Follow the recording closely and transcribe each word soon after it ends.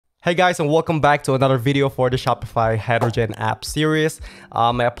Hey guys, and welcome back to another video for the Shopify Hydrogen app series.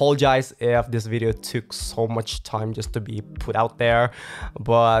 I apologize if this video took so much time just to be put out there,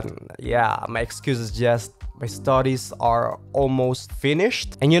 but yeah, my excuse is just my studies are almost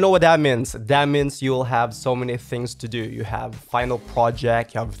finished. And you know what that means? That means you'll have so many things to do. You have final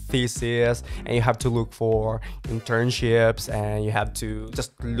project, you have thesis, and you have to look for internships, and you have to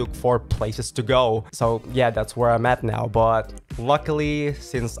just look for places to go. So yeah, that's where I'm at now. But luckily,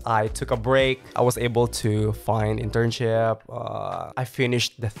 since I took a break, I was able to find internship. I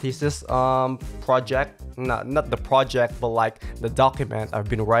finished the thesis project. Not the project, but like the document. I've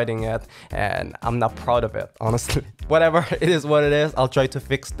been writing it, and I'm not proud of it, honestly. Whatever, it is what it is. I'll try to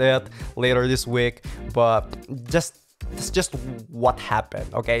fix it later this week, but that's just what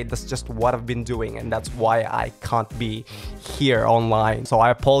happened, okay? That's just what I've been doing, and that's why I can't be here online. So I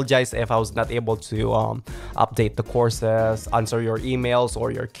apologize if I was not able to update the courses, answer your emails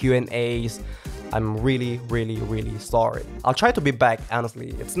or your Q&As. I'm really sorry. I'll try to be back,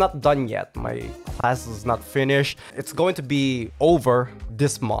 honestly. It's not done yet. My class is not finished. It's going to be over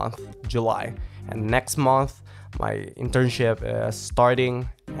this month, July. And next month, my internship is starting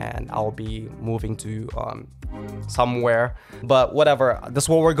and I'll be moving to somewhere. But whatever, that's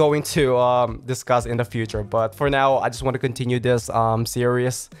what we're going to discuss in the future. But for now, I just want to continue this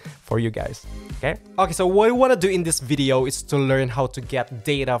series for you guys. Okay, so what we want to do in this video is to learn how to get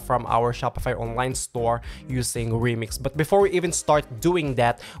data from our Shopify online store using Remix. But before we even start doing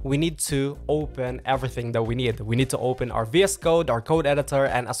that, we need to open everything that we need. We need to open our VS Code, our code editor,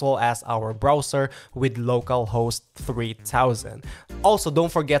 and as well as our browser with localhost 3000. Also,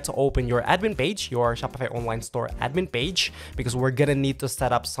 don't forget to open your admin page, your Shopify online store admin page, because we're gonna need to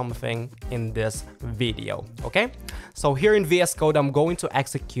set up something in this video, okay? So here in VS Code, I'm going to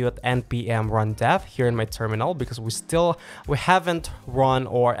execute npm run dev here in my terminal because we haven't run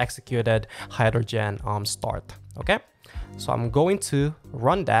or executed Hydrogen start, okay? So I'm going to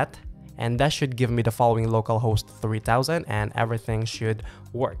run that, and that should give me the following localhost 3000, and everything should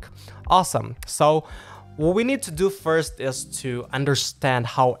work. Awesome. So what we need to do first is to understand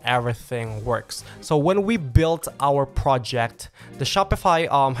how everything works. So when we built our project, the Shopify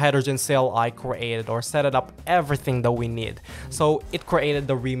Hydrogen CLI created or set it up everything that we need. So it created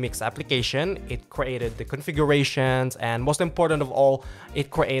the Remix application, it created the configurations, and most important of all, it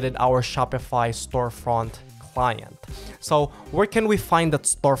created our Shopify storefront client. So where can we find that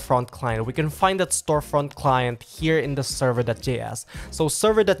storefront client? We can find that storefront client here in the server.js. So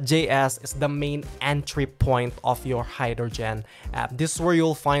server.js is the main entry point of your Hydrogen app. This is where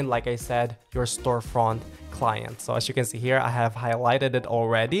you'll find, like I said, your storefront client. So as you can see here, I have highlighted it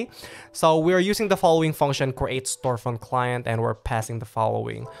already. So we're using the following function, create storefront client, and we're passing the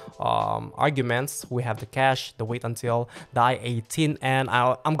following arguments. We have the cache, the wait until, the I18, and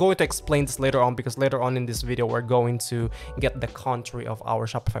I'm going to explain this later on because later on in this video, we're going to get the country of our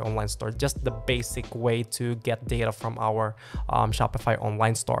Shopify online store, just the basic way to get data from our Shopify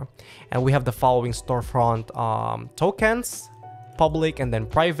online store. And we have the following storefront tokens, public and then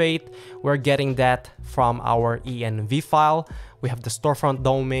private. We're getting that from our env file. We have the storefront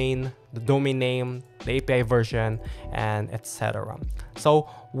domain, the domain name, the API version, and etc. So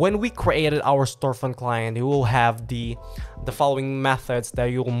when we created our storefront client, it will have the following methods that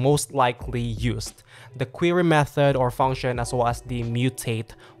you will most likely use: the query method or function, as well as the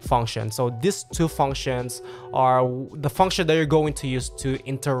mutate function. So these two functions are the function that you're going to use to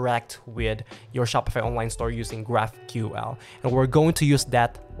interact with your Shopify online store using GraphQL. And we're going to use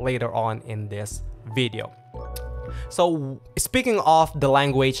that later on in this video. So speaking of the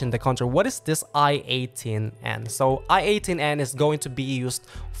language and the country, what is this I18N? So I18N is going to be used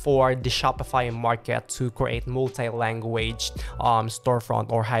for the Shopify market to create multi-language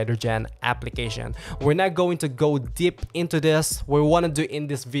storefront or Hydrogen application. We're not going to go deep into this. What we want to do in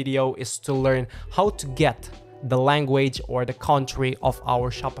this video is to learn how to get the language or the country of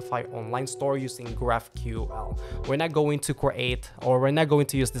our Shopify online store using GraphQL. We're not going to create, or we're not going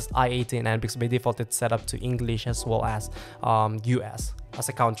to use this I18N because by default it's set up to English as well as US as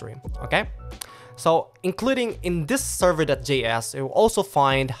a country, okay? So including in this server.js, you'll also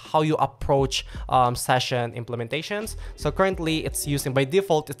find how you approach session implementations. So currently it's using, by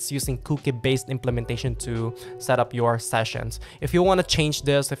default, it's using cookie-based implementation to set up your sessions. If you want to change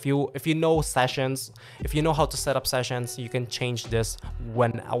this, if you know sessions, if you know how to set up sessions, you can change this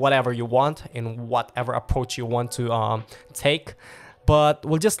whatever you want, in whatever approach you want to take. but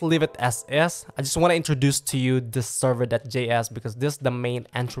we'll just leave it as is. I just want to introduce to you this server.js because this is the main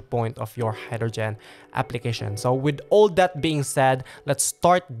entry point of your Hydrogen application. So with all that being said, let's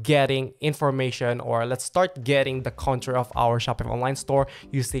start getting information, or let's start getting the contour of our Shopify online store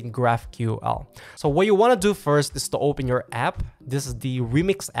using GraphQL. So what you want to do first is to open your app. This is the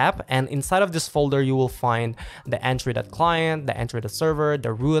Remix app, and inside of this folder you will find the entry.client, the entry.server,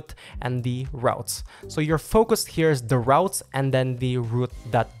 the root, and the routes. So your focus here is the routes and then the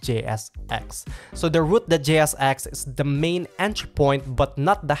root.jsx. So the root.jsx is the main entry point, but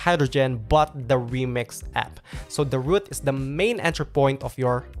not the Hydrogen, but the Remix app. So the root is the main entry point of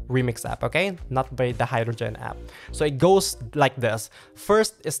your Remix app, okay? Not by the Hydrogen app. So it goes like this.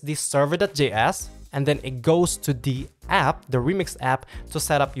 First is the server.js, and then it goes to the app, the Remix app, to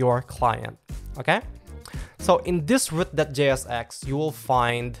set up your client, okay? So in this root.jsx, you will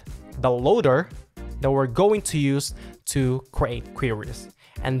find the loader that we're going to use to create queries.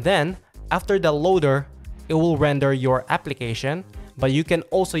 And then after the loader, it will render your application, but you can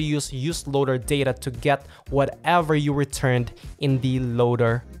also use loader data to get whatever you returned in the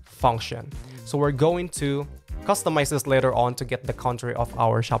loader function. So we're going to customize this later on to get the contour of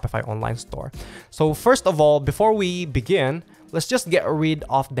our Shopify online store. So first of all, before we begin, let's just get rid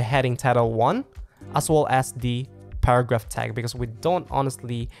of the heading title 1 as well as the paragraph tag because we don't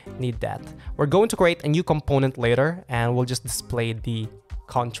honestly need that. We're going to create a new component later and we'll just display the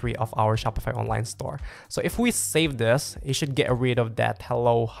country of our Shopify online store. So if we save this, you should get rid of that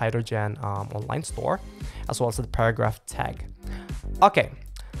hello Hydrogen online store as well as the paragraph tag. Okay.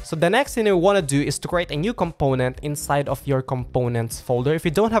 So the next thing you want to do is to create a new component inside of your components folder. If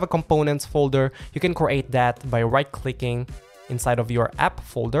you don't have a components folder, you can create that by right-clicking inside of your app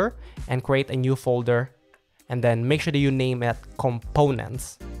folder and create a new folder. And then make sure that you name it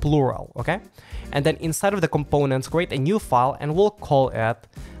components, plural, okay? And then inside of the components, create a new file and we'll call it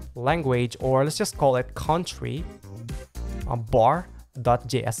language, or let's just call it country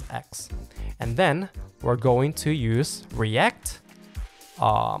bar.jsx. And then we're going to use React.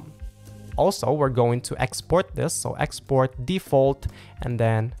 Also, we're going to export this. So export default, and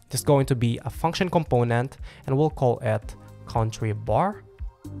then this is going to be a function component and we'll call it country bar.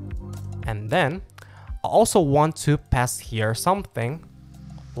 And then I also want to pass here something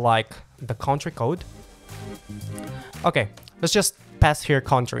like the country code. Okay, let's just pass here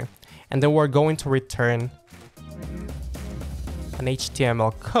country. And then we're going to return an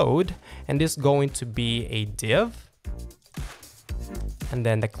HTML code, and this is going to be a div. And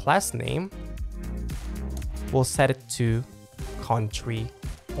then the class name, we'll set it to country,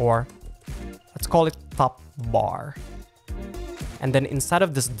 or let's call it top bar. And then inside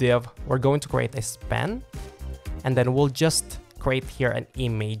of this div, we're going to create a span, and then we'll just create here an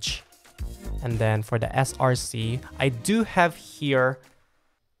image. And then for the src, I do have here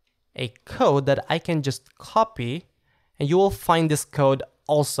a code that I can just copy, and you will find this code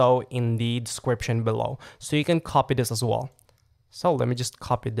also in the description below. So you can copy this as well. So let me just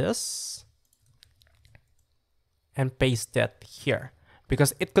copy this and paste it here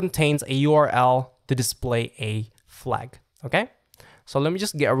because it contains a URL to display a flag, okay? So let me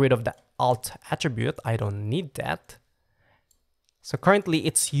just get rid of the alt attribute. I don't need that. So currently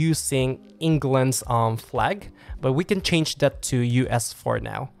it's using England's flag, but we can change that to US for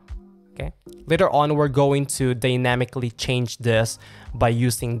now, okay? Later on, we're going to dynamically change this by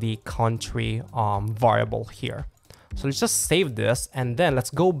using the country variable here. So let's just save this, and then let's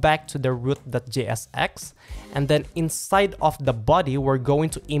go back to the root.jsx, and then inside of the body, we're going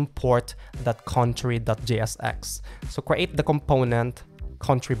to import that country.jsx. So create the component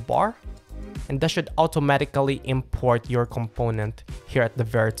country bar, and that should automatically import your component here at the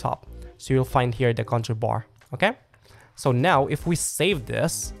very top. So you'll find here the country bar, okay? So now if we save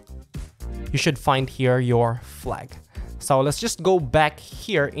this, you should find here your flag. So let's just go back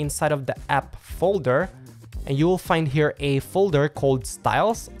here inside of the app folder, and you will find here a folder called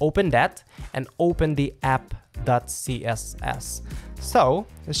styles. Open that and open the app.css. So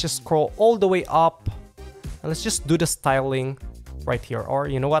let's just scroll all the way up and let's just do the styling right here. Or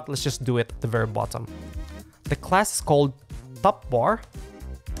you know what? Let's just do it at the very bottom. The class is called top bar.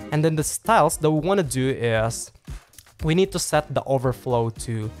 And then the styles that we want to do is we need to set the overflow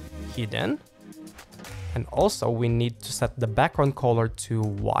to hidden. And also we need to set the background color to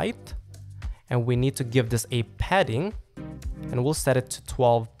white. And we need to give this a padding, and we'll set it to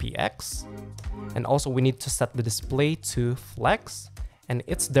 12px. And also we need to set the display to flex and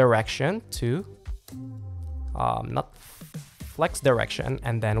its direction to, not flex direction,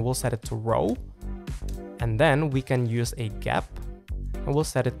 and then we'll set it to row. And then we can use a gap and we'll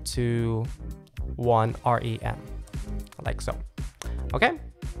set it to 1 rem, like so. Okay,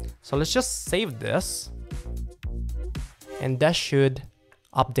 so let's just save this, and that should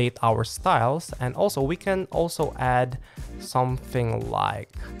update our styles. And also we can also add something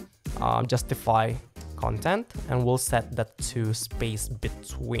like justify content, and we'll set that to space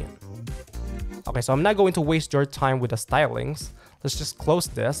between. Okay, so I'm not going to waste your time with the stylings. Let's just close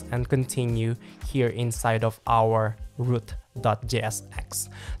this and continue here inside of our root.jsx.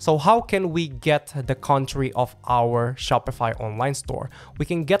 So how can we get the country of our Shopify online store? We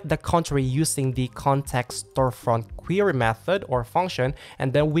can get the country using the context storefront query method or function,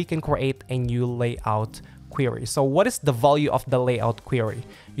 and then we can create a new layout query. So what is the value of the layout query?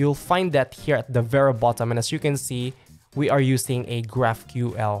 You'll find that here at the very bottom, and as you can see, we are using a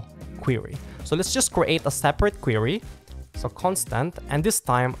GraphQL query. So let's just create a separate query. So constant, and this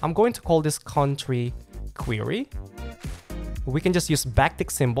time I'm going to call this country query. We can just use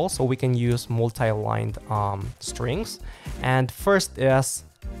backtick symbol, so we can use multi-lined strings. And first is,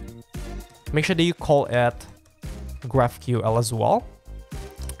 make sure that you call it GraphQL as well.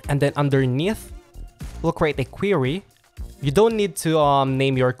 And then underneath, we'll create a query. You don't need to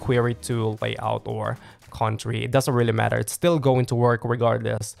name your query to layout or country. It doesn't really matter. It's still going to work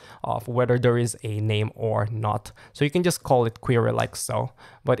regardless of whether there is a name or not. So you can just call it query like so.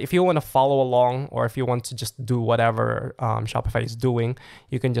 But if you want to follow along, or if you want to just do whatever Shopify is doing,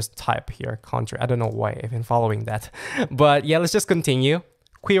 you can just type here country. I don't know why I've been following that. But yeah, let's just continue.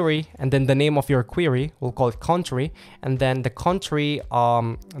 Query, and then the name of your query, we'll call it country. And then the country,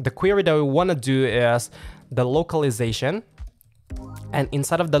 the query that we want to do is the localization. And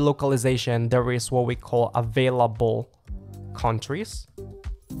inside of the localization, there is what we call available countries.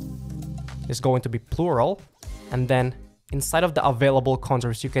 It's going to be plural. And then inside of the available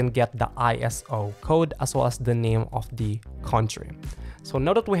countries, you can get the ISO code as well as the name of the country. So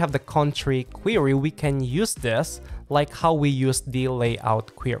now that we have the country query, we can use this like how we used the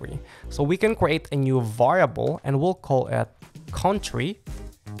layout query. So we can create a new variable, and we'll call it country,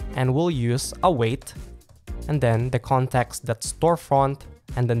 and we'll use await, and then the context, that's storefront,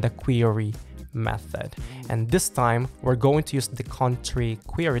 and then the query method. And this time we're going to use the country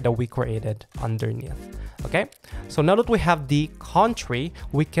query that we created underneath. Okay, so now that we have the country,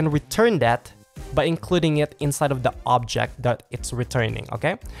 we can return that by including it inside of the object that it's returning.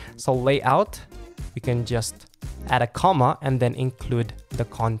 Okay, so layout, we can just add a comma and then include the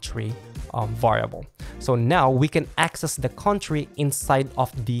country variable. So now we can access the country inside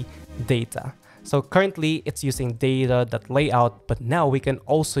of the data. So currently it's using data.layout, but now we can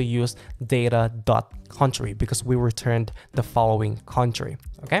also use data.country because we returned the following country.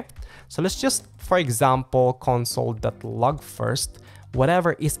 Okay, so let's just, for example, console.log first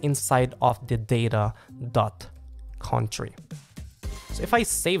whatever is inside of the data.country. So if I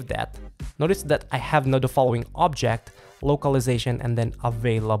save that, notice that I have now the following object, localization, and then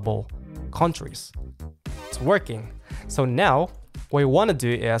available countries. It's working. So now what we want to do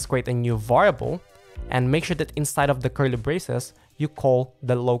is create a new variable and make sure that inside of the curly braces, you call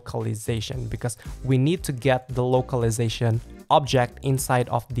the localization, because we need to get the localization object inside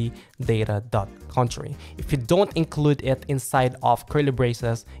of the data.country. If you don't include it inside of curly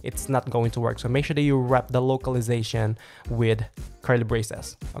braces, it's not going to work. So make sure that you wrap the localization with curly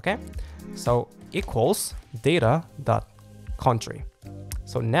braces. Okay, so equals data.country.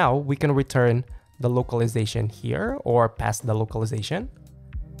 So now we can return the localization here, or pass the localization.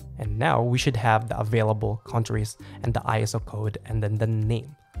 And now we should have the available countries and the ISO code and then the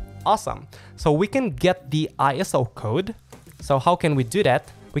name. Awesome. So we can get the ISO code. So how can we do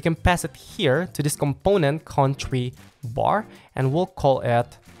that? We can pass it here to this component country bar, and we'll call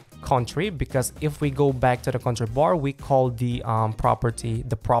it country, because if we go back to the country bar, we call the property,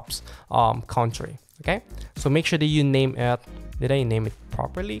 the props country. Okay, so make sure that you name it. Did I name it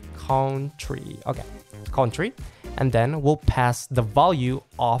properly? Country. Okay, country. And then we'll pass the value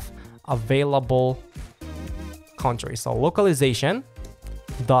of available countries. So localization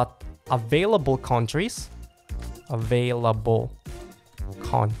dot available countries,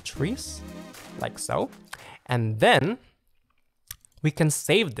 like so. And then we can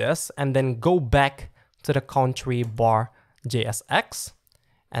save this and then go back to the country bar JSX,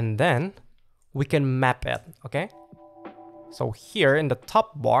 and then we can map it. Okay, so here in the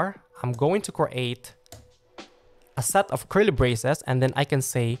top bar, I'm going to create a set of curly braces, and then I can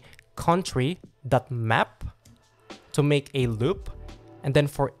say country.map to make a loop. And then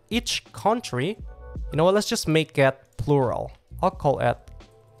for each country, you know what, let's just make it plural. I'll call it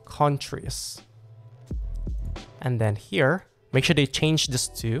countries. And then here, make sure they change this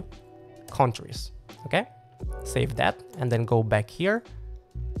to countries. Okay, save that and then go back here.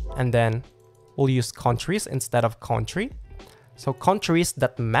 And then we'll use countries instead of country. So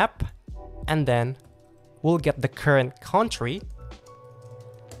countries.map, and then we'll get the current country,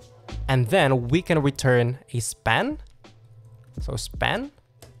 and then we can return a span. So span,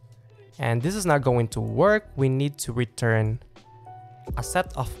 and this is not going to work. We need to return a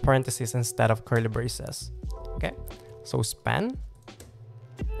set of parentheses instead of curly braces. Okay, so span,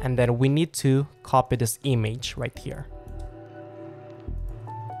 and then we need to copy this image right here.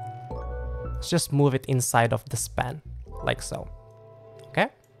 Let's just move it inside of the span, like so. Okay,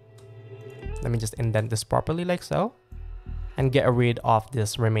 let me just indent this properly, like so, and get rid of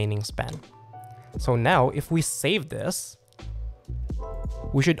this remaining span. So now if we save this,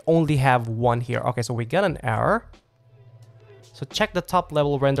 we should only have one here. Okay, so we get an error. So check the top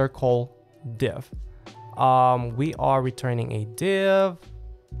level render call div. We are returning a div.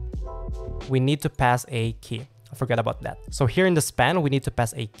 We need to pass a key. I forgot about that. So here in the span, we need to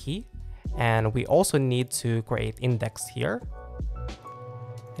pass a key, and we also need to create index here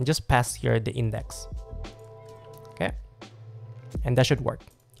and just pass here the index. Okay, and that should work.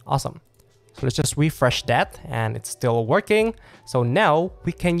 Awesome. So let's just refresh that, and it's still working. So now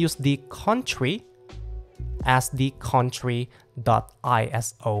we can use the country as the country.iso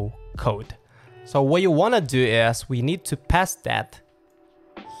code. So what you want to do is we need to pass that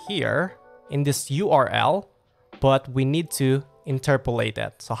here in this URL, but we need to interpolate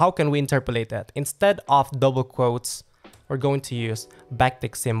it. So how can we interpolate it? Instead of double quotes, we're going to use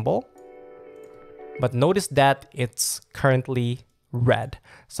backtick symbol, but notice that it's currently red.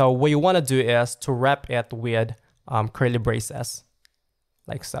 So what you want to do is to wrap it with curly braces,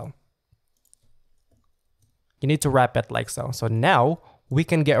 like so. You need to wrap it like so. So now we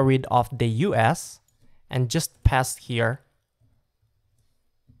can get rid of the US and just pass here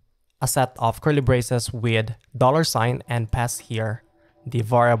a set of curly braces with $, and pass here the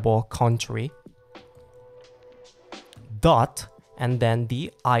variable country dot, and then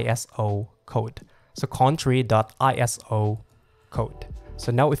the ISO code. So country.iso code.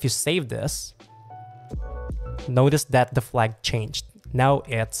 So now if you save this, notice that the flag changed. Now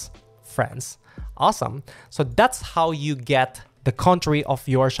it's France. Awesome. So that's how you get the country of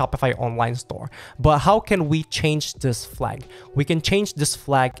your Shopify online store. But how can we change this flag? We can change this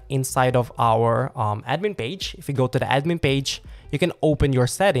flag inside of our admin page. If you go to the admin page, you can open your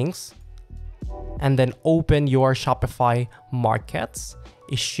settings and then open your Shopify markets.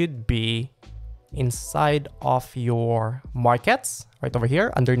 It should be inside of your markets right over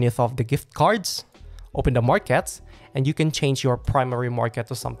here underneath of the gift cards. Open the markets, and you can change your primary market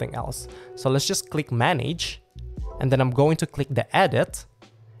to something else. So let's just click manage, and then I'm going to click the edit,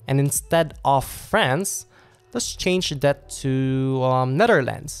 and instead of France, let's change that to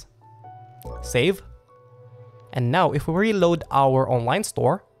Netherlands. Save. And now if we reload our online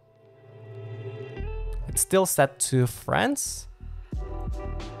store, it's still set to France,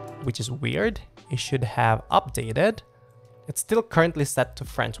 which is weird. It should have updated. It's still currently set to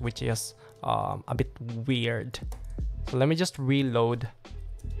French, which is a bit weird. So let me just reload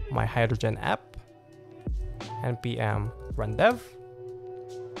my Hydrogen app. npm run dev.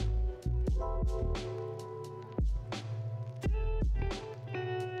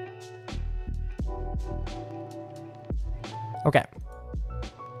 Okay.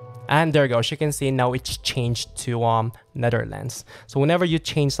 And there you go. As you can see, now it's changed to Netherlands. So whenever you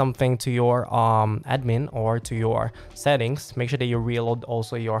change something to your admin or to your settings, make sure that you reload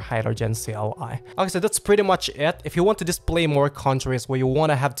also your Hydrogen CLI. Okay, so that's pretty much it. If you want to display more countries, what you want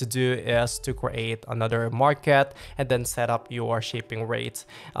to have to do is to create another market and then set up your shipping rates.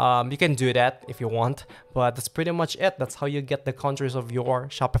 You can do that if you want, but that's pretty much it. That's how you get the countries of your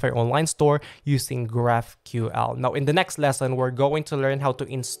Shopify online store using GraphQL. Now, in the next lesson, we're going to learn how to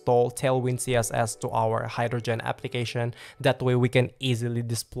install Tailwind CSS to our Hydrogen application. That way we can easily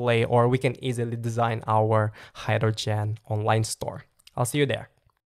display, or we can easily design our Hydrogen online store. I'll see you there.